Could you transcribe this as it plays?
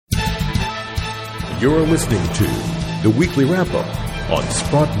You're listening to the Weekly Wrap-Up on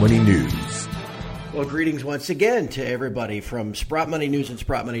Sprott Money News. Well, greetings once again to everybody from Sprott Money News and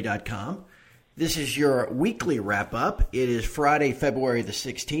SprottMoney.com. This is your weekly wrap-up. It is Friday, February the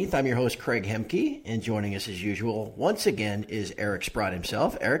 16th. I'm your host, Craig Hemke, and joining us as usual, once again, is Eric Sprott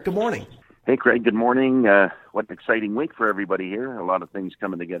himself. Eric, good morning. Hey, Craig, good morning. What an exciting week for everybody here. A lot of things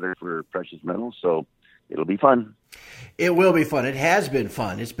coming together for precious metals, so it'll be fun. It will be fun. It has been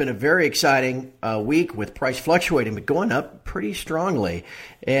fun. It's been a very exciting week with price fluctuating, but going up pretty strongly.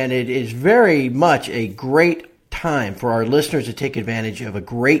 And it is very much a great time for our listeners to take advantage of a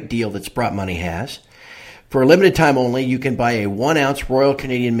great deal that Sprott Money has. For a limited time only, you can buy a 1-ounce Royal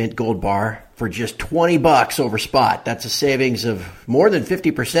Canadian Mint gold bar for just $20 over spot. That's a savings of more than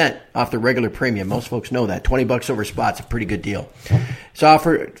 50% off the regular premium. Most folks know that. $20 over spot's a pretty good deal. This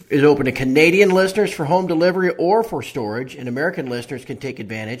offer is open to Canadian listeners for home delivery or for storage, and American listeners can take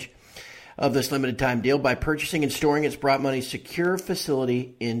advantage of this limited time deal by purchasing and storing at Sprott Money's secure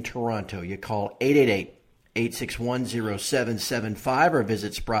facility in Toronto. You call 888-861-0775 or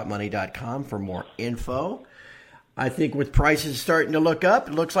visit SprottMoney.com for more info. I think with prices starting to look up,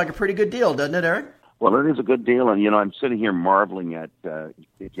 it looks like a pretty good deal, doesn't it, Eric? Well, it is a good deal, and, I'm sitting here marveling at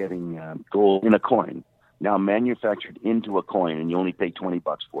getting gold in a coin, now manufactured into a coin, and you only pay $20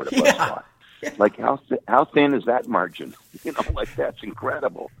 for it. Yeah. Like, how thin is that margin? That's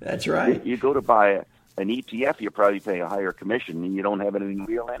incredible. That's right. You go to buy an ETF, you probably pay a higher commission, and you don't have anything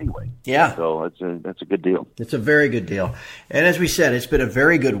real anyway. Yeah. So that's a good deal. It's a very good deal. And as we said, it's been a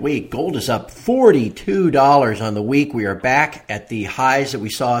very good week. Gold is up $42 on the week. We are back at the highs that we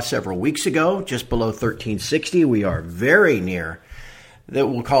saw several weeks ago, just below 1360. We are very near that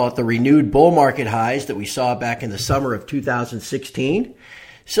we'll call it the renewed bull market highs that we saw back in the summer of 2016.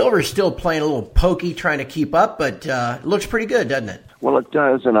 Silver's still playing a little pokey, trying to keep up, but it looks pretty good, doesn't it? Well, it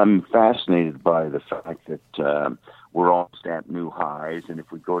does, and I'm fascinated by the fact that we're almost at new highs, and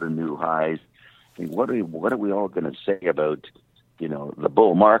if we go to new highs, what are we all going to say about, the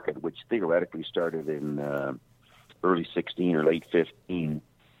bull market, which theoretically started in early 16 or late 15,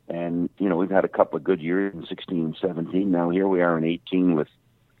 and, we've had a couple of good years in 16, 17. Now here we are in 18 with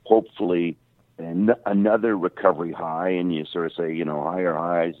hopefully another recovery high, and you sort of say, higher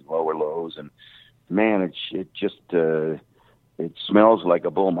highs, lower lows, and man, it smells like a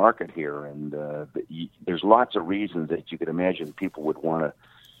bull market here, and there's lots of reasons that you could imagine people would want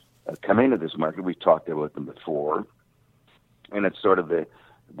to come into this market. We've talked about them before, and it's sort of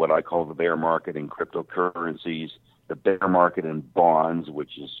what I call the bear market in cryptocurrencies, the bear market in bonds,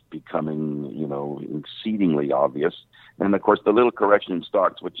 which is becoming, exceedingly obvious, and of course the little correction in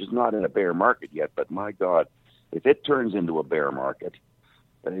stocks, which is not in a bear market yet, but my God, if it turns into a bear market,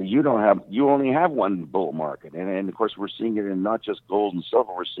 you only have one bull market, and of course we're seeing it in not just gold and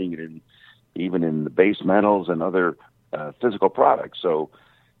silver, we're seeing it even in the base metals and other physical products. So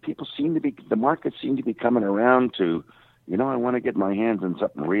the markets seem to be coming around to, I want to get my hands on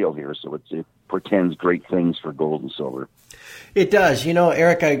something real here. So it portends great things for gold and silver. It does.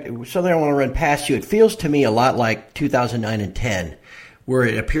 Eric, something I want to run past you. It feels to me a lot like 2009 and 10, where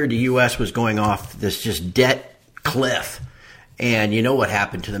it appeared the U.S. was going off this just debt cliff. And you know what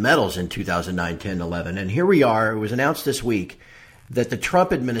happened to the metals in 2009, 10, 11. And here we are. It was announced this week that the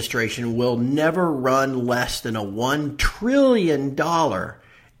Trump administration will never run less than a $1 trillion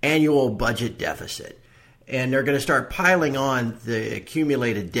annual budget deficit. And they're going to start piling on the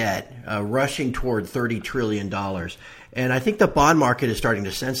accumulated debt, rushing toward $30 trillion. And I think the bond market is starting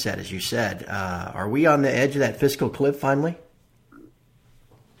to sense that, as you said. Are we on the edge of that fiscal cliff finally?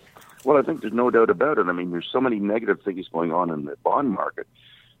 Well, I think there's no doubt about it. I mean, there's so many negative things going on in the bond market.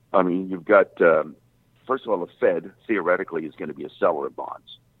 I mean, you've got, first of all, the Fed theoretically is going to be a seller of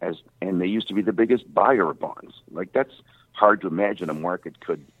bonds, and they used to be the biggest buyer of bonds. Like, that's hard to imagine a market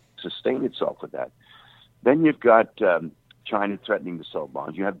could sustain itself with that. Then you've got China threatening to sell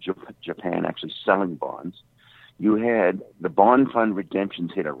bonds. You have Japan actually selling bonds. You had the bond fund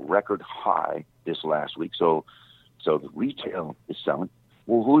redemptions hit a record high this last week, so the retail is selling.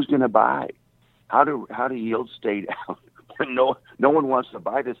 Well, who's going to buy? How do yields stay down? No one wants to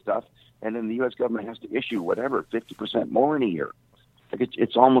buy this stuff, and then the U.S. government has to issue 50% more in a year. Like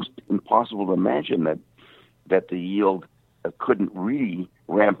it's almost impossible to imagine that the yield couldn't really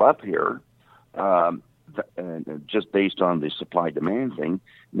ramp up here, just based on the supply-demand thing.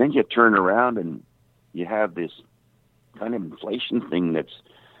 And then you turn around and you have this kind of inflation thing that's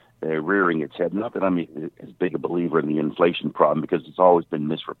rearing its head. Not that I'm as big a believer in the inflation problem, because it's always been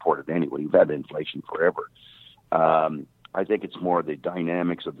misreported anyway. We've had inflation forever. I think it's more the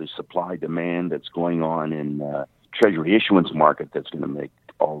dynamics of the supply-demand that's going on in Treasury issuance market that's going to make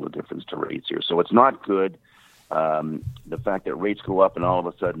all the difference to rates here. So it's not good. The fact that rates go up and all of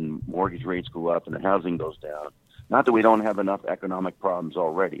a sudden mortgage rates go up and the housing goes down. Not that we don't have enough economic problems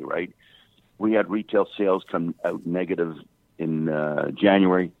already, right? We had retail sales come out negative in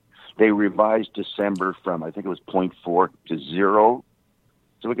January. They revised December from, I think it was 0.4 to 0.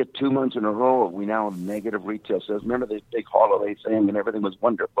 So we get 2 months in a row. We now have negative retail sales. Remember the big holiday thing and everything was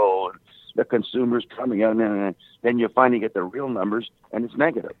wonderful and the consumers coming out and then you finally get the real numbers and it's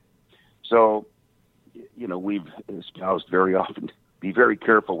negative. So, we've espoused very often, be very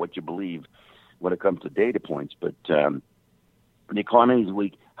careful what you believe when it comes to data points. But the economy is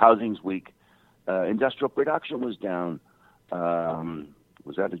weak, housing's weak, industrial production was down.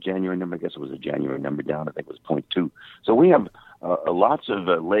 Was that a January number? I guess it was a January number down. I think it was 0.2. So we have lots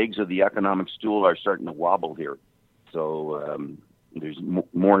of legs of the economic stool are starting to wobble here. So there's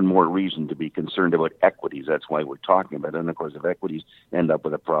more and more reason to be concerned about equities. That's why we're talking about it. And, of course, if equities end up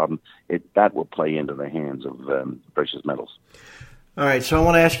with a problem, that will play into the hands of precious metals. All right, so I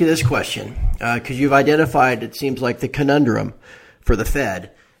want to ask you this question, because you've identified, it seems like, the conundrum for the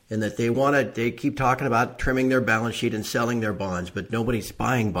Fed, and that they keep talking about trimming their balance sheet and selling their bonds, but nobody's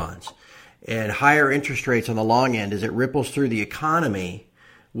buying bonds. And higher interest rates on the long end, as it ripples through the economy,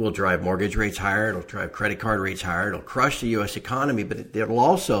 will drive mortgage rates higher, it'll drive credit card rates higher, it'll crush the U.S. economy, but it'll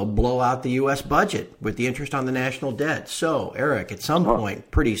also blow out the U.S. budget with the interest on the national debt. So, Eric, at some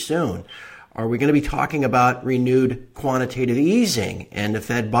point, pretty soon, are we going to be talking about renewed quantitative easing and the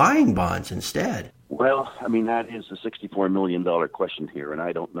Fed buying bonds instead? Well, that is a $64 million question here, and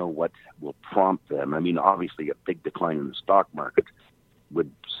I don't know what will prompt them. Obviously, a big decline in the stock market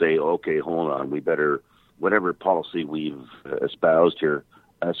would say, okay, hold on, we better, whatever policy we've espoused here,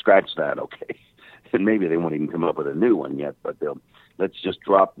 scratch that, okay? And maybe they won't even come up with a new one yet, but let's just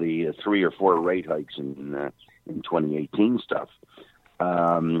drop the 3 or 4 rate hikes in 2018 stuff.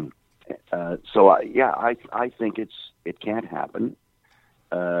 I think it can't happen.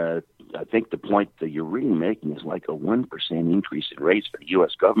 I think the point that you're really making is like a 1% increase in rates for the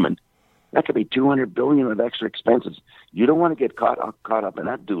U.S. government. That could be $200 billion of extra expenses. You don't want to get caught up in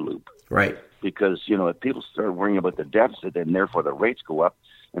that do loop, right? Because if people start worrying about the deficit and therefore the rates go up,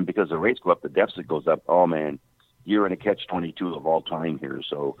 and because the rates go up, the deficit goes up. Oh man, you're in a catch-22 of all time here.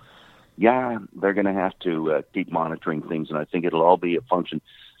 So, yeah, they're going to have to keep monitoring things, and I think it'll all be a function,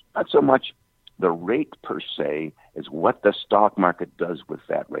 not so much the rate per se, is what the stock market does with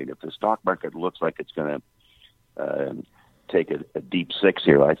that rate. If the stock market looks like it's going to take a deep 6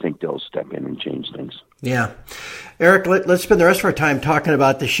 here, I think they'll step in and change things. Yeah. Eric, let's spend the rest of our time talking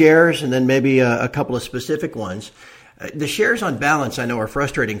about the shares and then maybe a couple of specific ones. The shares on balance, I know, are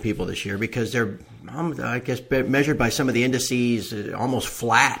frustrating people this year because they're, I guess, measured by some of the indices, almost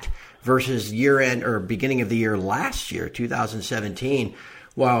flat versus year-end or beginning of the year last year, 2017.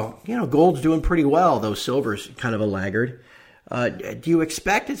 While, gold's doing pretty well, though silver's kind of a laggard. Do you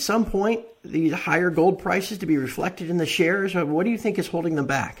expect at some point these higher gold prices to be reflected in the shares, or what do you think is holding them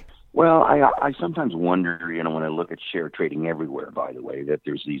back? Well, I sometimes wonder, when I look at share trading everywhere, by the way, that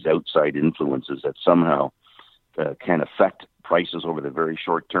there's these outside influences that somehow can affect prices over the very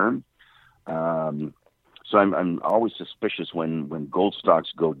short term. So I'm always suspicious when gold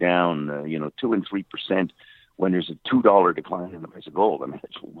stocks go down, 2 and 3%. When there's a $2 decline in the price of gold.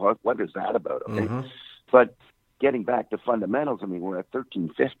 What is that about? Okay, But getting back to fundamentals, we're at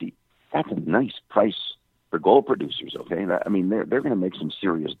 $1,350. That's a nice price for gold producers. Okay, they're going to make some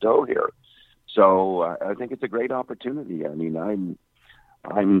serious dough here. So I think it's a great opportunity. I'm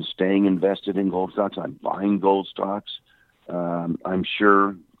staying invested in gold stocks. I'm buying gold stocks. I'm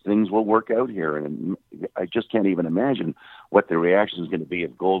sure things will work out here, and I just can't even imagine what the reaction is going to be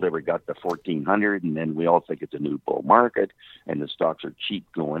if gold ever got to 1,400, and then we all think it's a new bull market, and the stocks are cheap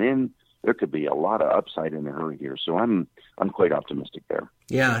going in. There could be a lot of upside in a hurry here, so I'm quite optimistic there.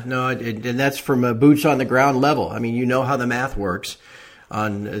 Yeah, no, and that's from a boots on the ground level. You know how the math works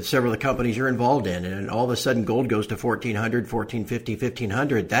on several of the companies you're involved in, and all of a sudden gold goes to 1,400, 1,450,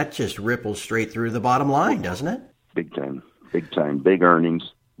 1,500. That just ripples straight through the bottom line, doesn't it? Big time, big earnings.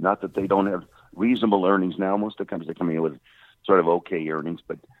 Not that they don't have reasonable earnings now. Most of the companies are coming in with sort of okay earnings,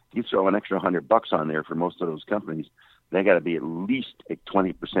 but you throw an extra $100 on there for most of those companies, they got to be at least a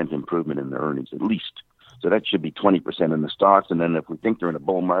 20% improvement in their earnings, at least. So that should be 20% in the stocks, and then if we think they're in a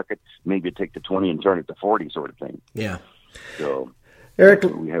bull market, maybe take the 20 and turn it to 40 sort of thing. Yeah. So Eric,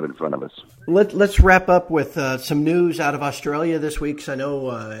 we have in front of us. Let's wrap up with some news out of Australia this week. So I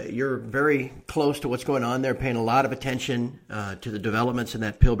know you're very close to what's going on there, paying a lot of attention to the developments in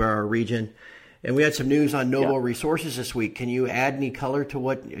that Pilbara region. And we had some news on Novo Resources this week. Can you add any color to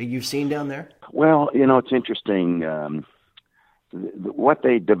what you've seen down there? Well, it's interesting. what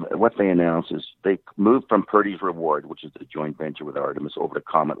they announced is they moved from Purdy's Reward, which is the joint venture with Artemis, over to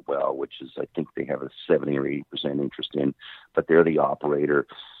Comet Well, which is, I think they have a 70 or 80% interest in, but they're the operator.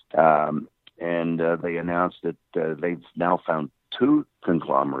 And they announced that they've now found 2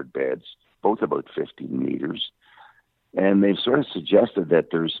 conglomerate beds, both about 15 meters. And they've sort of suggested that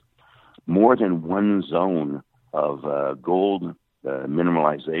there's more than one zone of gold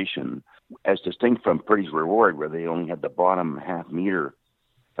mineralization, as distinct from Purdy's Reward, where they only had the bottom half meter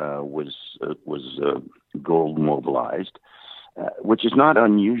was gold mobilized, which is not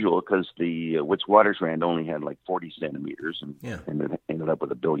unusual because the Witwatersrand only had like 40 centimeters and it ended up with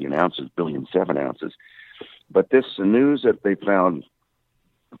 1 billion ounces, 1.7 billion ounces. But this news that they found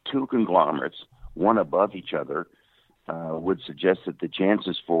 2 conglomerates, one above each other, would suggest that the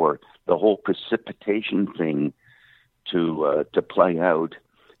chances for the whole precipitation thing to play out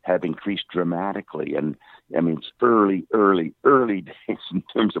have increased dramatically. And I mean, it's early days in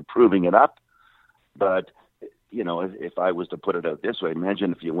terms of proving it up. But, you know, if I was to put it out this way,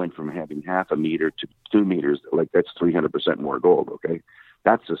 imagine if you went from having half a meter to 2 meters, like that's 300% more gold, okay?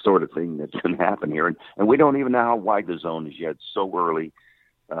 That's the sort of thing that can happen here. And we don't even know how wide the zone is yet. It's so early.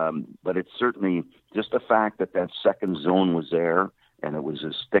 But it's certainly just the fact that that second zone was there and it was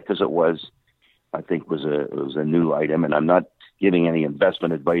as thick as it was, I think was a new item. And I'm not giving any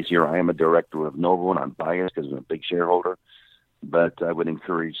investment advice here. I am a director of Novo and I'm biased because I'm a big shareholder. But I would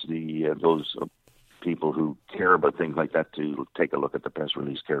encourage those people who care about things like that to take a look at the press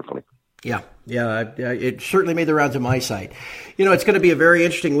release carefully. Yeah, it certainly made the rounds of my site. You know, it's going to be a very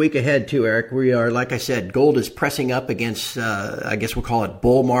interesting week ahead too, Eric. We are, like I said, gold is pressing up against, I guess we'll call it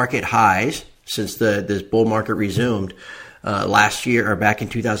bull market highs since this bull market resumed last year or back in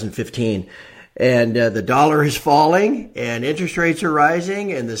 2015. And the dollar is falling and interest rates are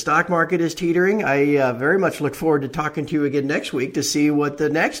rising and the stock market is teetering. I very much look forward to talking to you again next week to see what the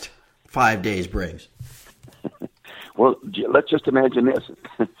next 5 days brings. Well, let's just imagine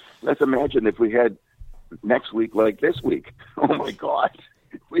this. Let's imagine if we had next week like this week. Oh, my God.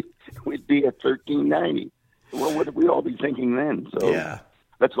 We'd be at 1390. What would we all be thinking then? So yeah.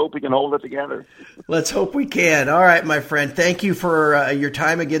 Let's hope we can hold it together. Let's hope we can. All right, my friend. Thank you for your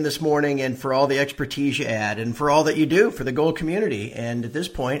time again this morning and for all the expertise you add and for all that you do for the gold community. And at this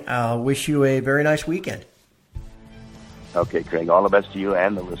point, I'll wish you a very nice weekend. Okay, Craig. All the best to you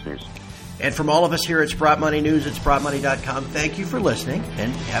and the listeners. And from all of us here at Sprott Money News at SprottMoney.com, thank you for listening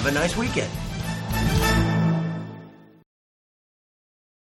and have a nice weekend.